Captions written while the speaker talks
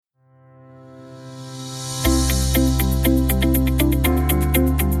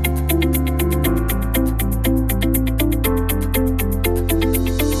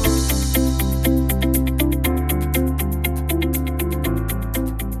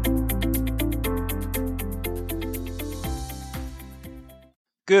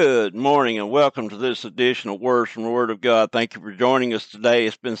Good morning and welcome to this edition of Words from the Word of God. Thank you for joining us today.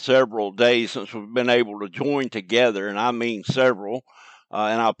 It's been several days since we've been able to join together, and I mean several.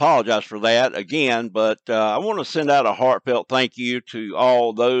 And I apologize for that again, but I want to send out a heartfelt thank you to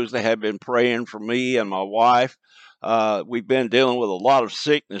all those that have been praying for me and my wife. We've been dealing with a lot of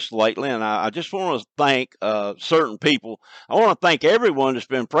sickness lately, and I just want to thank certain people. I want to thank everyone that's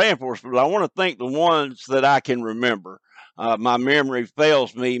been praying for us, but I want to thank the ones that I can remember. My memory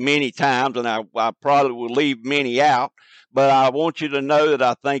fails me many times, and I probably will leave many out. But I want you to know that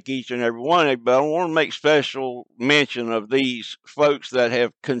I thank each and every one of you. But I want to make special mention of these folks that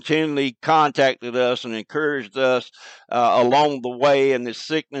have continually contacted us and encouraged us along the way in this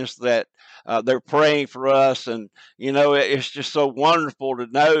sickness that they're praying for us. And, it's just so wonderful to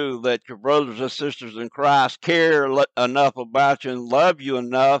know that your brothers and sisters in Christ care enough about you and love you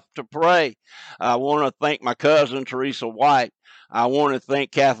enough to pray. I want to thank my cousin, Teresa White. I want to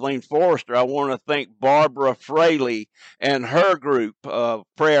thank Kathleen Forrester. I want to thank Barbara Fraley and her group of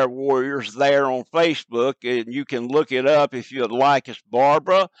prayer warriors there on Facebook. And you can look it up if you'd like. It's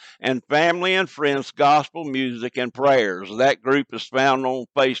Barbara and Family and Friends Gospel Music and Prayers. That group is found on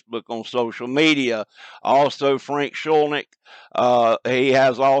Facebook on social media. Also, Frank Shulnick. He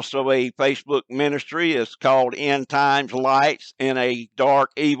has also a Facebook ministry. It's called End Times Lights in a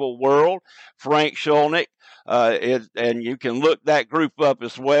Dark, Evil World. Frank Shulnick. And you can look that group up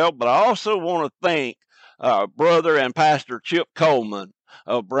as well. But I also want to thank Brother and Pastor Chip Coleman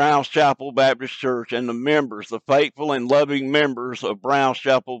of Browns Chapel Baptist Church and the members, the faithful and loving members of Browns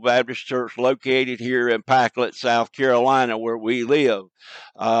Chapel Baptist Church located here in Packlet, South Carolina, where we live.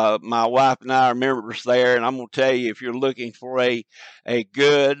 My wife and I are members there, and I'm going to tell you, if you're looking for a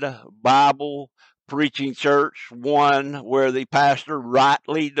good Bible preaching church, one where the pastor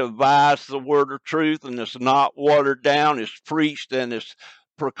rightly divides the word of truth and it's not watered down, it's preached and it's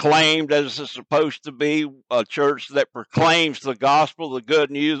proclaimed as it's supposed to be, a church that proclaims the gospel, the good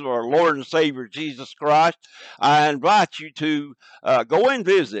news of our Lord and Savior Jesus Christ. I invite you to go and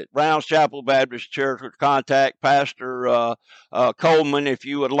visit Browns Chapel Baptist Church or contact Pastor Coleman if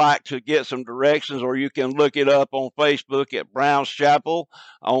you would like to get some directions, or you can look it up on Facebook at Browns Chapel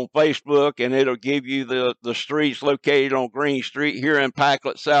on Facebook, and it'll give you the streets located on Green Street here in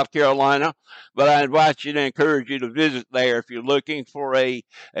Packlet, South Carolina. But I invite you to encourage you to visit there if you're looking for a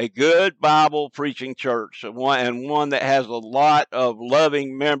good Bible preaching church, and one that has a lot of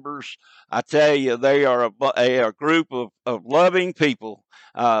loving members. I tell you, they are a group of loving people,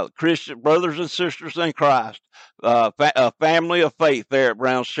 Christian brothers and sisters in Christ, a family of faith there at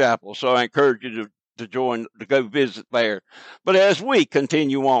Browns Chapel. So I encourage you to join, to go visit there. But as we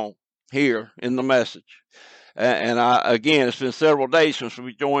continue on here in the message, again, it's been several days since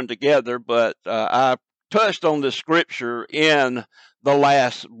we joined together, but I touched on this scripture in the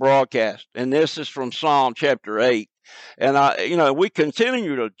last broadcast, and this is from Psalm chapter 8. And we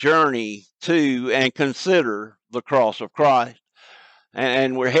continue to journey to and consider the cross of Christ,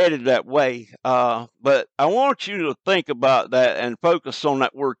 and we're headed that way. But I want you to think about that and focus on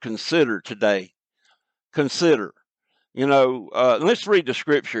that word consider today. Consider. Let's read the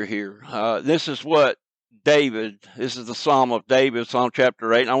scripture here. This is what this is the Psalm of David, Psalm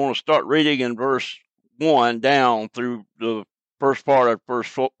chapter 8. And I want to start reading in verse 1 down through the first part of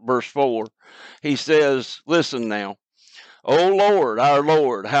verse 4. He says, listen now. O Lord, our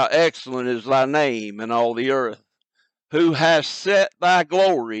Lord, how excellent is thy name in all the earth, who has set thy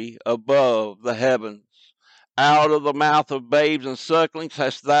glory above the heavens. Out of the mouth of babes and sucklings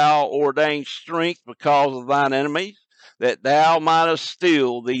hast thou ordained strength because of thine enemies, that thou mightest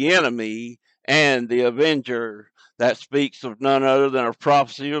still the enemy and the avenger. That speaks of none other than a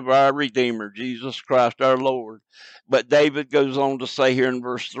prophecy of our Redeemer, Jesus Christ our Lord. But David goes on to say here in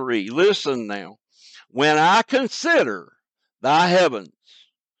verse 3, listen now, when I consider thy heavens,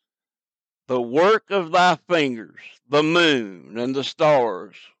 the work of thy fingers, the moon and the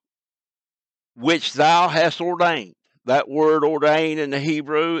stars, which thou hast ordained. That word ordained in the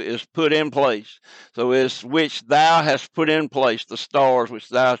Hebrew is put in place. So it's which thou hast put in place, the stars which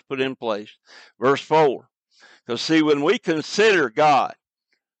thou hast put in place. Verse 4. Because see, when we consider God,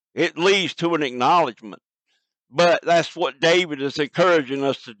 it leads to an acknowledgement. But that's what David is encouraging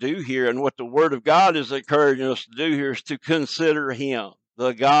us to do here, and what the Word of God is encouraging us to do here is to consider Him,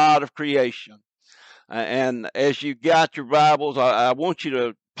 the God of creation. And as you got your Bibles, I want you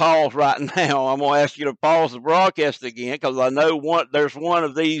to pause right now. I'm going to ask you to pause the broadcast again, because I know there's one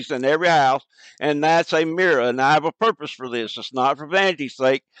of these in every house, and that's a mirror. And I have a purpose for this. It's not for vanity's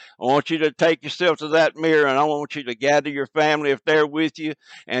sake. I want you to take yourself to that mirror, and I want you to gather your family if they're with you,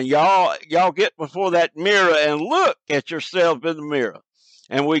 and y'all get before that mirror and look at yourself in the mirror.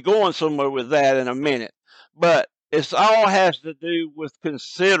 And we're going somewhere with that in a minute. But it's all has to do with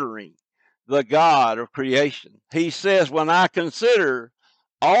considering the God of creation. He says, when I consider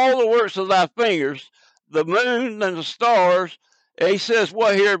all the works of thy fingers, the moon and the stars, he says,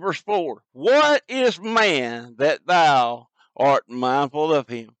 what here, verse 4? What is man that thou art mindful of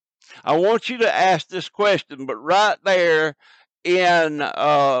him? I want you to ask this question, but right there in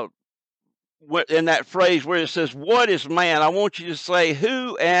that phrase where it says, what is man? I want you to say,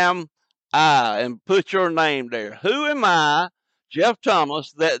 who am I? And put your name there. Who am I, Jeff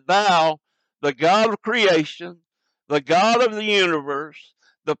Thomas, that thou, the God of creation, the God of the universe,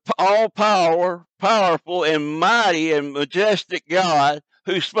 the powerful and mighty and majestic God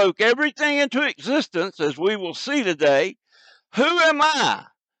who spoke everything into existence, as we will see today, who am I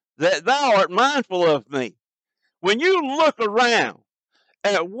that thou art mindful of me? When you look around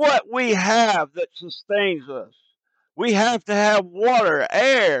at what we have that sustains us, we have to have water,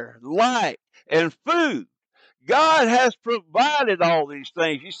 air, light, and food. God has provided all these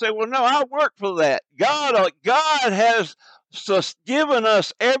things. You say, well, no, I work for that. God has given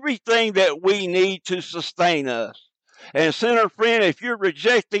us everything that we need to sustain us. And sinner friend, if you're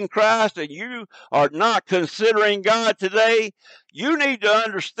rejecting Christ and you are not considering God today, you need to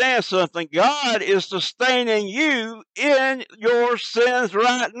understand something. God is sustaining you in your sins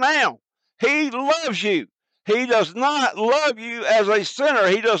right now. He loves you. He does not love you as a sinner.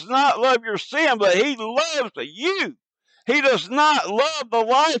 He does not love your sin, but he loves you. He does not love the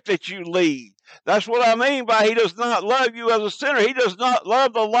life that you lead. That's what I mean by he does not love you as a sinner. He does not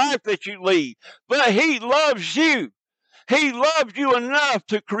love the life that you lead, but he loves you. He loved you enough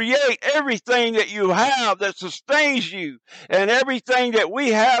to create everything that you have that sustains you and everything that we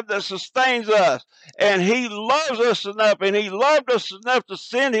have that sustains us. And he loves us enough, and he loved us enough to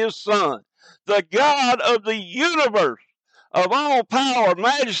send his son, the God of the universe, of all power,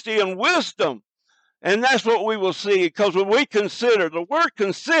 majesty, and wisdom. And that's what we will see, because when we consider, the word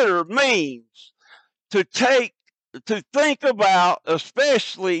consider means to think about,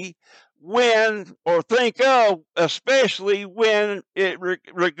 especially when, or think of, especially when it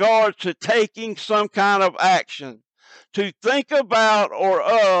regards to taking some kind of action. To think about or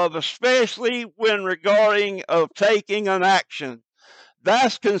of, especially when regarding of taking an action.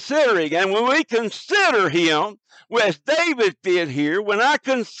 That's considering. And when we consider him, as David did here, when I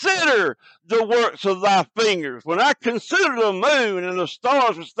consider the works of thy fingers, when I consider the moon and the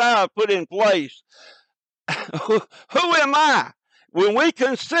stars which thou hast put in place, who am I? When we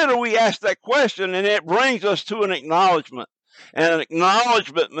consider, we ask that question, and it brings us to an acknowledgement. And an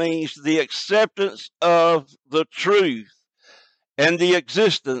acknowledgement means the acceptance of the truth and the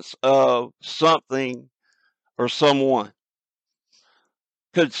existence of something or someone.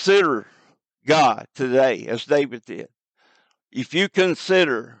 Consider God today, as David did. If you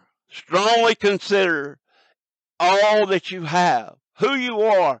consider, strongly consider all that you have, who you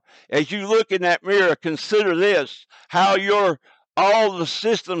are, as you look in that mirror, consider this, how all the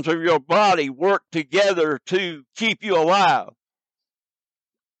systems of your body work together to keep you alive.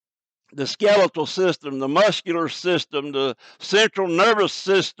 The skeletal system, the muscular system, the central nervous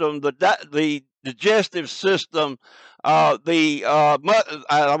system, the digestive system, I've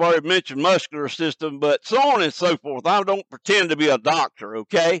already mentioned muscular system, but so on and so forth. I don't pretend to be a doctor,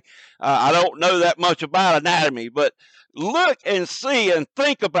 okay? I don't know that much about anatomy, but look and see and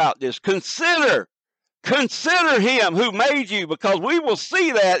think about this. Consider him who made you, because we will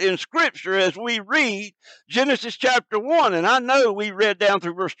see that in Scripture as we read Genesis chapter 1. And I know we read down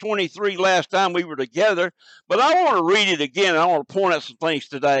through verse 23 last time we were together, but I want to read it again. I want to point out some things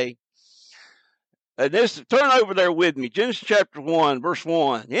today. Turn over there with me. Genesis chapter 1, verse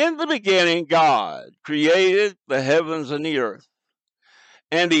 1. In the beginning, God created the heavens and the earth.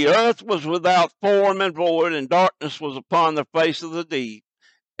 And the earth was without form and void, and darkness was upon the face of the deep.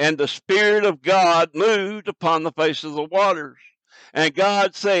 And the Spirit of God moved upon the face of the waters. And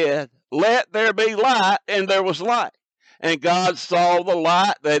God said, let there be light, and there was light. And God saw the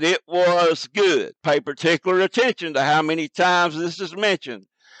light that it was good. Pay particular attention to how many times this is mentioned.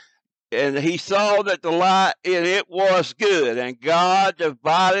 And he saw that the light, and it was good. And God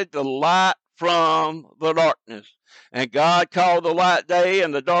divided the light from the darkness. And God called the light day,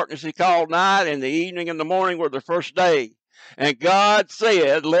 and the darkness he called night, and the evening and the morning were the first day. And God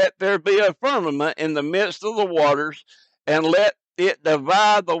said, let there be a firmament in the midst of the waters, and let it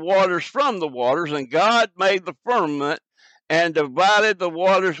divide the waters from the waters. And God made the firmament and divided the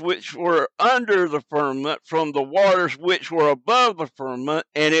waters which were under the firmament from the waters which were above the firmament,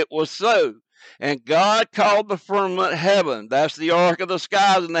 and it was so. And God called the firmament heaven. That's the arc of the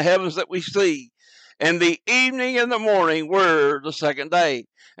skies and the heavens that we see. And the evening and the morning were the second day.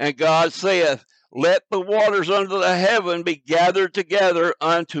 And God saith, let the waters under the heaven be gathered together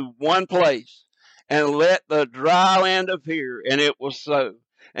unto one place, and let the dry land appear. And it was so.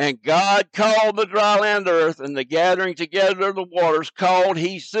 And God called the dry land earth, and the gathering together of the waters called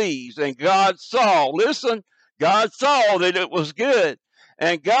he seas. And God saw, listen, God saw that it was good.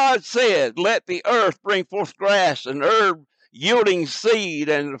 And God said, let the earth bring forth grass and herb yielding seed,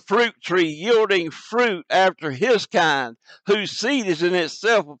 and the fruit tree yielding fruit after his kind, whose seed is in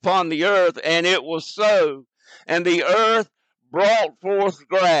itself upon the earth. And it was so. And the earth brought forth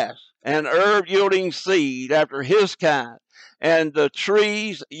grass and herb yielding seed after his kind, and the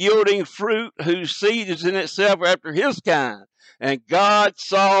trees yielding fruit whose seed is in itself after his kind. And God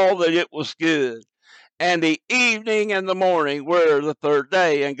saw that it was good. And the evening and the morning were the third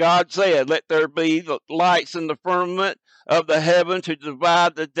day. And God said, let there be the lights in the firmament of the heaven to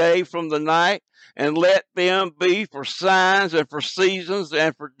divide the day from the night, and let them be for signs and for seasons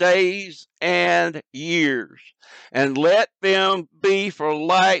and for days and years. And let them be for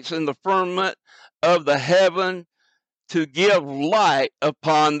lights in the firmament of the heaven to give light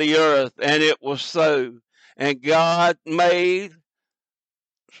upon the earth. And it was so. And God made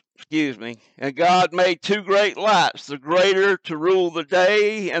two great lights, the greater to rule the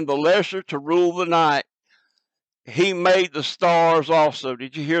day and the lesser to rule the night. He made the stars also.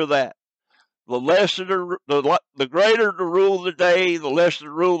 Did you hear that? The greater to rule the day, the lesser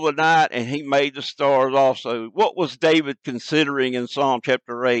to rule the night, and he made the stars also. What was David considering in Psalm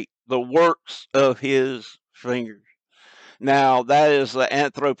chapter 8? The works of his fingers. Now, that is the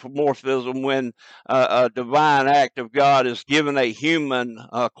anthropomorphism, when a divine act of God is given a human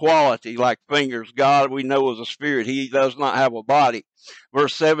quality, like fingers. God, we know, is a spirit. He does not have a body.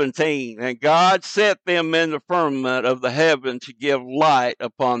 Verse 17, and God set them in the firmament of the heaven to give light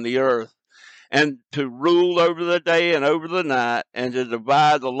upon the earth, and to rule over the day and over the night, and to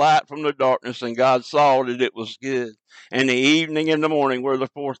divide the light from the darkness. And God saw that it was good. And the evening and the morning were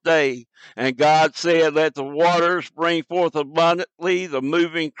the fourth day. And God said, let the waters bring forth abundantly the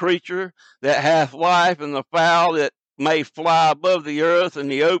moving creature that hath life, and the fowl that may fly above the earth, and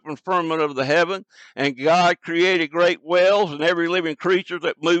the open firmament of the heaven. And God created great whales and every living creature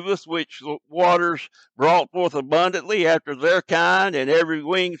that moveth, which the waters brought forth abundantly after their kind, and every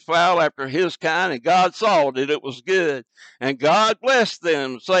winged fowl after his kind. And God saw that it was good. And God blessed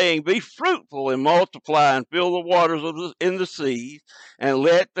them, saying, be fruitful and multiply, and fill the waters in the seas, and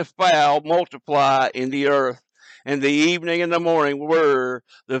let the fowl multiply in the earth. And the evening and the morning were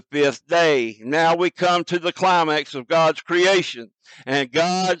the fifth day. Now we come to the climax of God's creation. And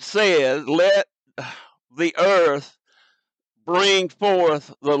God said, let the earth bring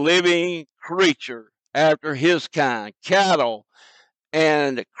forth the living creature after his kind, cattle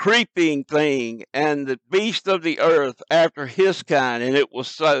and creeping thing, and the beast of the earth after his kind. And it was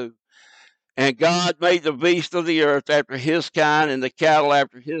so. And God made the beast of the earth after his kind, and the cattle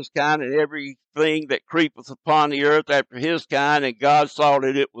after his kind, and everything that creepeth upon the earth after his kind. And God saw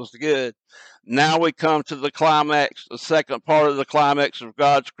that it was good. Now we come to the climax, the second part of the climax of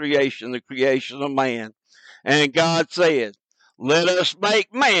God's creation, the creation of man. And God said, let us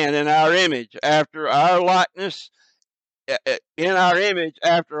make man in our image, after our likeness, and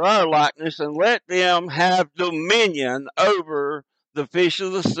let them have dominion over the fish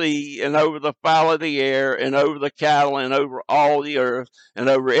of the sea, and over the fowl of the air, and over the cattle, and over all the earth, and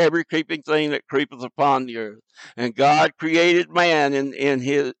over every creeping thing that creepeth upon the earth. And God created man in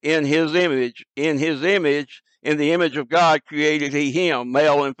his image. In the image of God created he him.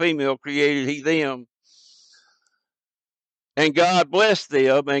 Male and female created he them. And God blessed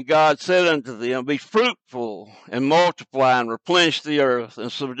them, and God said unto them, be fruitful, and multiply, and replenish the earth,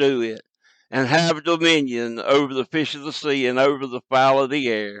 and subdue it, and have dominion over the fish of the sea, and over the fowl of the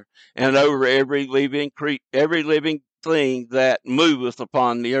air, and over every living thing that moveth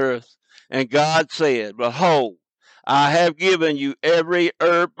upon the earth. And God said, behold, I have given you every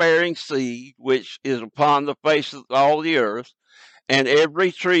herb-bearing seed which is upon the face of all the earth, and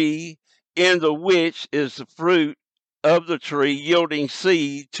every tree in the which is the fruit of the tree yielding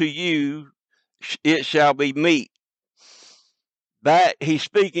seed, to you it shall be meat. That he's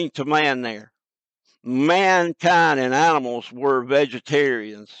speaking to man there. Mankind and animals were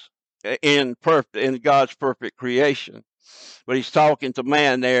vegetarians in God's perfect creation. But he's talking to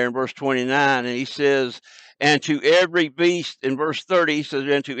man there in verse 29, and he says, and to every beast, in verse 30, he says,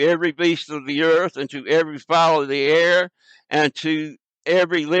 and to every beast of the earth, and to every fowl of the air, and to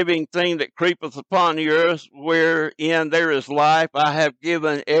every living thing that creepeth upon the earth, wherein there is life, I have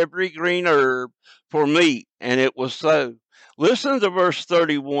given every green herb for meat. And it was so. Listen to verse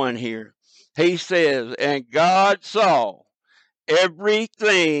 31 here. He says, and God saw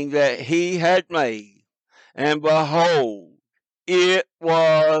everything that he had made, and behold, it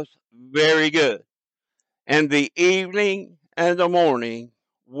was very good. And the evening and the morning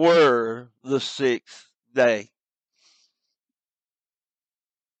were the sixth day.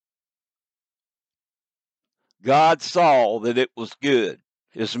 God saw that it was good.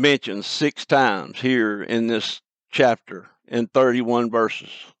 It's mentioned 6 times here in this chapter in 31 verses.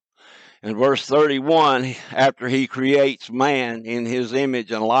 In verse 31, after he creates man in his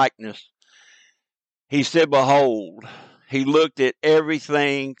image and likeness, he said, behold, he looked at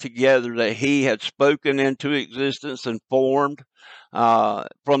everything together that he had spoken into existence and formed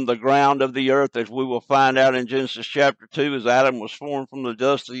from the ground of the earth, as we will find out in Genesis chapter 2, as Adam was formed from the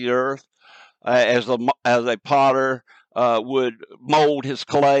dust of the earth, as a potter would mold his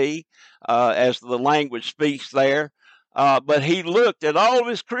clay, as the language speaks there. But he looked at all of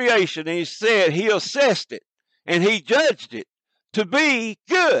his creation and he said he assessed it and he judged it to be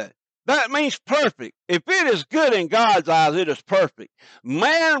good. That means perfect. If it is good in God's eyes, it is perfect.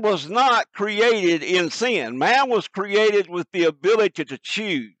 Man was not created in sin. Man was created with the ability to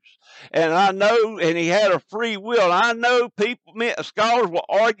choose. And I know, and he had a free will. I know people, scholars will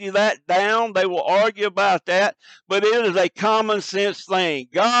argue that down. They will argue about that, but it is a common sense thing.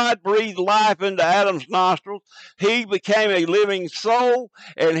 God breathed life into Adam's nostrils. He became a living soul,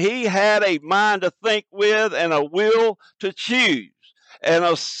 and he had a mind to think with and a will to choose and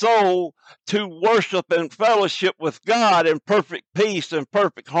a soul to worship and fellowship with God in perfect peace and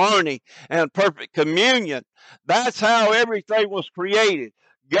perfect harmony and perfect communion. That's how everything was created.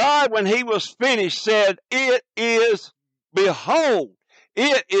 God, when he was finished, said, it is, behold,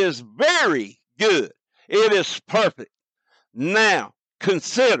 it is very good. It is perfect. Now,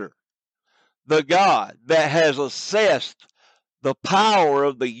 consider the God that has assessed the power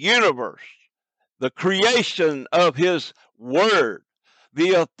of the universe, the creation of his word,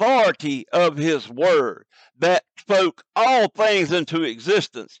 the authority of his word that spoke all things into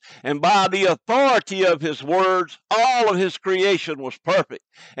existence. And by the authority of his words, all of his creation was perfect.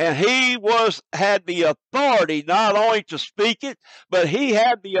 And he had the authority not only to speak it, but he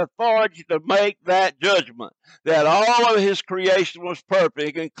had the authority to make that judgment that all of his creation was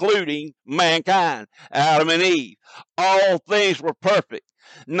perfect, including mankind, Adam and Eve. All things were perfect.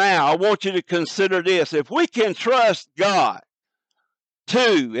 Now, I want you to consider this. If we can trust God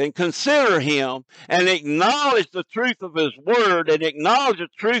too and consider him and acknowledge the truth of his word and acknowledge the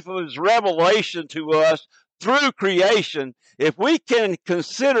truth of his revelation to us through creation, if we can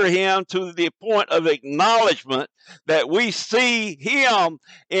consider him to the point of acknowledgement that we see him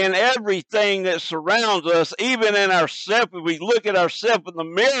in everything that surrounds us, even in ourselves, if we look at ourselves in the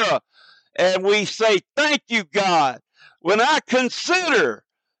mirror and we say, thank you, God, when I consider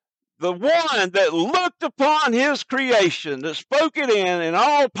the one that looked upon his creation, that spoke it in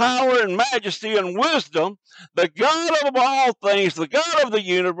all power and majesty and wisdom, the God of all things, the God of the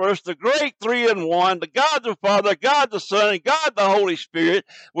universe, the great 3-in-1, the God the Father, God the Son, and God the Holy Spirit,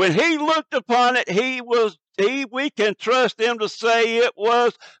 when he looked upon it, we can trust him to say it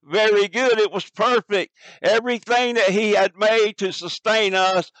was very good. It was perfect. Everything that he had made to sustain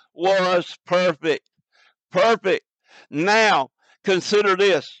us was perfect. Perfect. Now, consider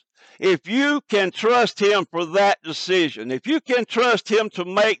this. If you can trust him for that decision, if you can trust him to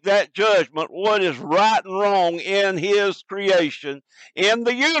make that judgment, what is right and wrong in his creation, in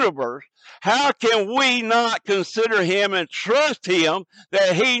the universe, how can we not consider him and trust him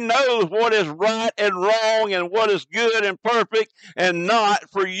that he knows what is right and wrong and what is good and perfect and not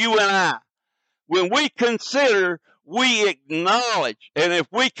for you and I? When we consider, we acknowledge. And if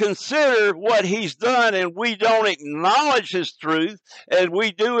we consider what he's done and we don't acknowledge his truth, and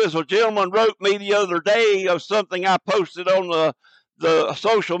we do, as a gentleman wrote me the other day of something I posted on the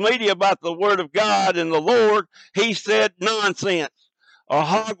social media about the Word of God and the Lord, he said nonsense or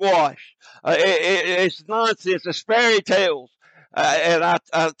hogwash. It's nonsense. It's fairy tales. And I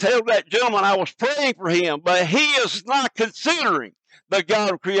tell that gentleman I was praying for him, but he is not considering the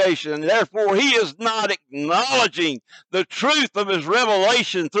God of creation, and therefore he is not acknowledging the truth of his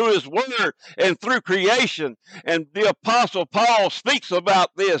revelation through his word and through creation. And the Apostle Paul speaks about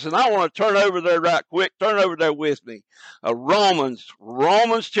this, and I want to turn over there right quick. Turn over there with me. Romans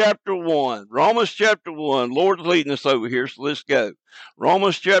chapter 1. Romans chapter 1. Lord's leading us over here, so let's go.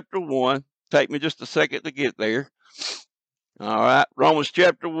 Romans chapter 1. Take me just a second to get there. All right, Romans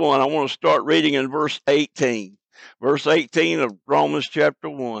chapter 1. I want to start reading in verse 18. Verse 18 of Romans chapter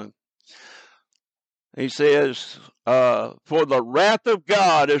 1. He says, for the wrath of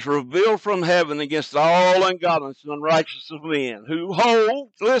God is revealed from heaven against all ungodliness and unrighteousness of men, who hold,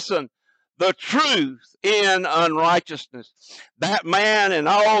 listen, the truth in unrighteousness. That man and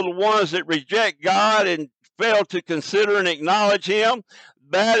all the ones that reject God and fail to consider and acknowledge him,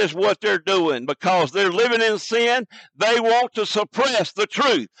 that is what they're doing because they're living in sin. They want to suppress the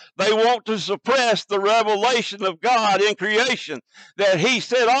truth. They want to suppress the revelation of God in creation that he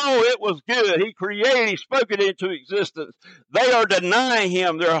said, oh, it was good. He created, he spoke it into existence. They are denying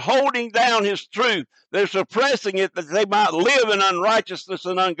him. They're holding down his truth. They're suppressing it that they might live in unrighteousness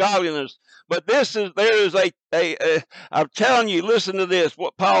and ungodliness. But I'm telling you, listen to this,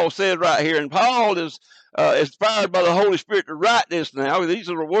 what Paul said right here. And Paul is inspired by the Holy Spirit to write this now. These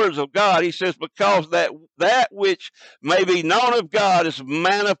are the words of God. He says, because that which may be known of God is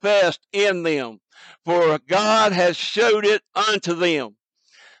manifest in them, for God has showed it unto them.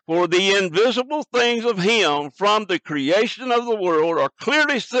 For the invisible things of him from the creation of the world are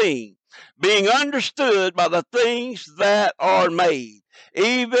clearly seen, being understood by the things that are made,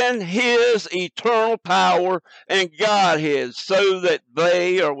 even his eternal power and Godhead, so that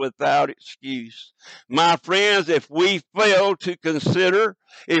they are without excuse. My friends, if we fail to consider,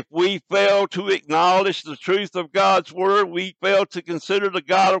 if we fail to acknowledge the truth of God's word, we fail to consider the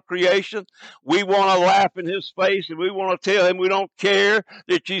God of creation, we want to laugh in his face and we want to tell him we don't care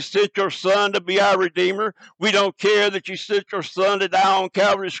that you sent your son to be our Redeemer. We don't care that you sent your son to die on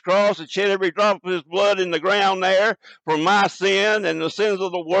Calvary's cross and shed every drop of his blood in the ground there for my sin and the sins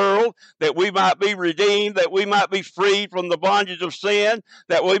of the world, that we might be redeemed, that we might be freed from the bondage of sin,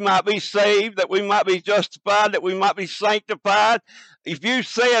 that we might be saved, that we might be justified, that we might be sanctified. If you're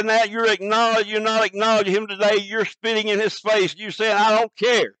saying that, you're not acknowledging him today. You're spitting in his face. You're saying, I don't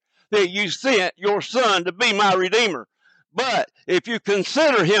care that you sent your son to be my Redeemer. But if you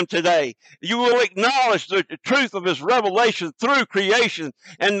consider him today, you will acknowledge the truth of his revelation through creation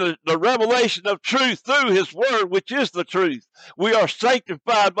and the revelation of truth through his word, which is the truth. We are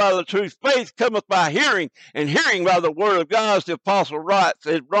sanctified by the truth. Faith cometh by hearing, and hearing by the word of God, as the apostle writes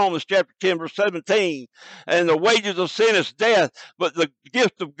in Romans chapter 10, verse 17. And the wages of sin is death, but the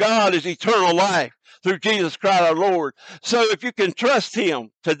gift of God is eternal life through Jesus Christ our Lord. So if you can trust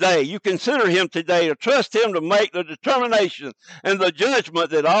him today, you consider him today, to trust him to make the determination and the judgment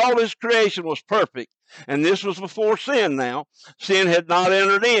that all his creation was perfect. And this was before sin now. Sin had not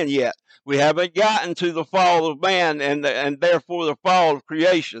entered in yet. We haven't gotten to the fall of man and therefore the fall of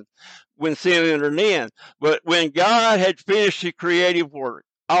creation when sin entered in. But when God had finished his creative work,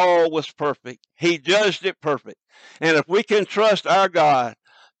 all was perfect. He judged it perfect. And if we can trust our God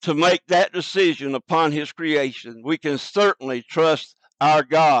to make that decision upon his creation, we can certainly trust our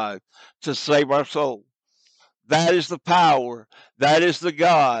God to save our soul. That is the power. That is the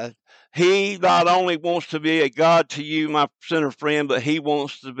God. He not only wants to be a God to you, my sinner friend, but he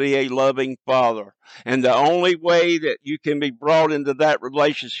wants to be a loving Father. And the only way that you can be brought into that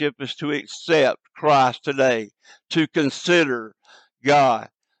relationship is to accept Christ today, to consider God,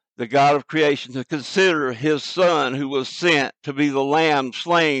 the God of creation, to consider his son who was sent to be the lamb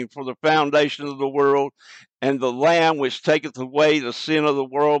slain for the foundation of the world, and the lamb which taketh away the sin of the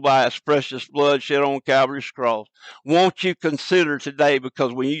world by its precious blood shed on Calvary's cross. Won't you consider today?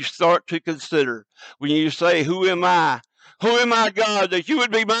 Because when you start to consider, when you say, who am I? Who am I, God, that you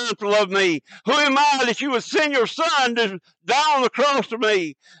would be mindful of me? Who am I that you would send your son to die on the cross for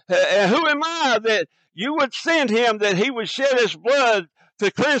me? And who am I that you would send him, that he would shed his blood to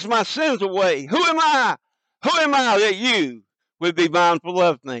cleanse my sins away? Who am I? Who am I that you would be mindful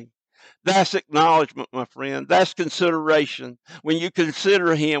of me? That's acknowledgement, my friend. That's consideration. When you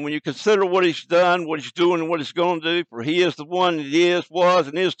consider him, when you consider what he's done, what he's doing, and what he's going to do, for he is the one that is, was,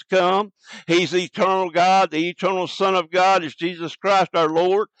 and is to come. He's the eternal God. The eternal Son of God is Jesus Christ our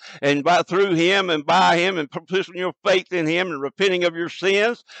Lord. And through him and by him and putting your faith in him and repenting of your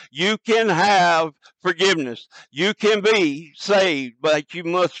sins, you can have forgiveness. You can be saved, but you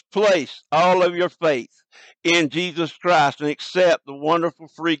must place all of your faith in Jesus Christ and accept the wonderful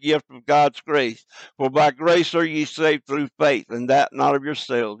free gift of God's grace. For by grace are ye saved through faith, and that not of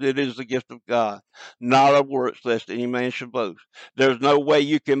yourselves. It is the gift of God, not of works, lest any man should boast. There's no way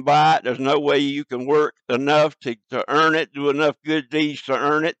you can buy it. There's no way you can work enough to earn it, do enough good deeds to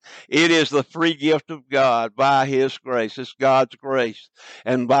earn it. It is the free gift of God by his grace. It's God's grace.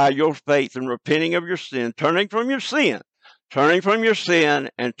 And by your faith and repenting of your sin, turning from your sin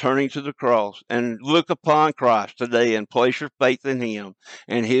and turning to the cross, and look upon Christ today and place your faith in him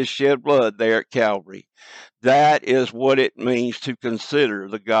and his shed blood there at Calvary. That is what it means to consider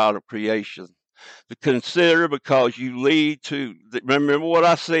the God of creation. To consider, because you lead to, remember what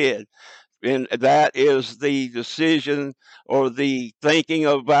I said, And that is the decision or the thinking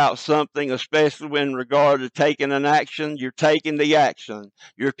about something, especially in regard to taking an action. You're taking the action.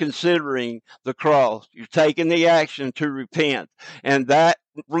 You're considering the cross. You're taking the action to repent. And that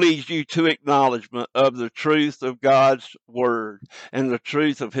leads you to acknowledgement of the truth of God's word and the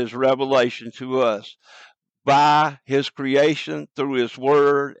truth of his revelation to us by his creation, through his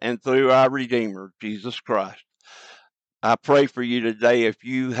word, and through our Redeemer, Jesus Christ. I pray for you today. If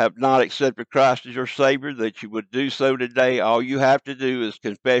you have not accepted Christ as your Savior, that you would do so today. All you have to do is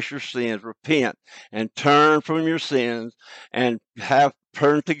confess your sins, repent, and turn from your sins and have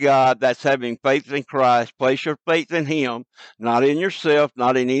turn to God. That's having faith in Christ. Place your faith in him, not in yourself,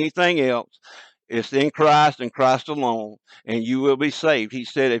 not in anything else. It's in Christ and Christ alone, and you will be saved. He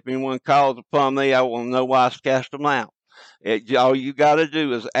said, if anyone calls upon me, I will in no wise cast them out. All you got to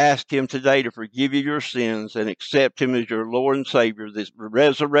do is ask him today to forgive you your sins and accept him as your Lord and Savior, this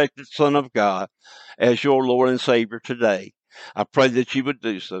resurrected Son of God, as your Lord and Savior today. I pray that you would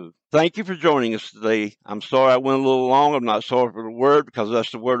do so. Thank you for joining us today. I'm sorry I went a little long. I'm not sorry for the word because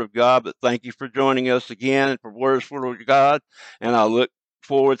that's the word of God, but thank you for joining us again for Words for God. And I look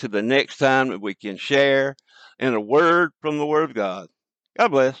forward to the next time that we can share in a word from the Word of God. God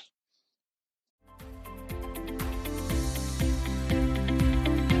bless.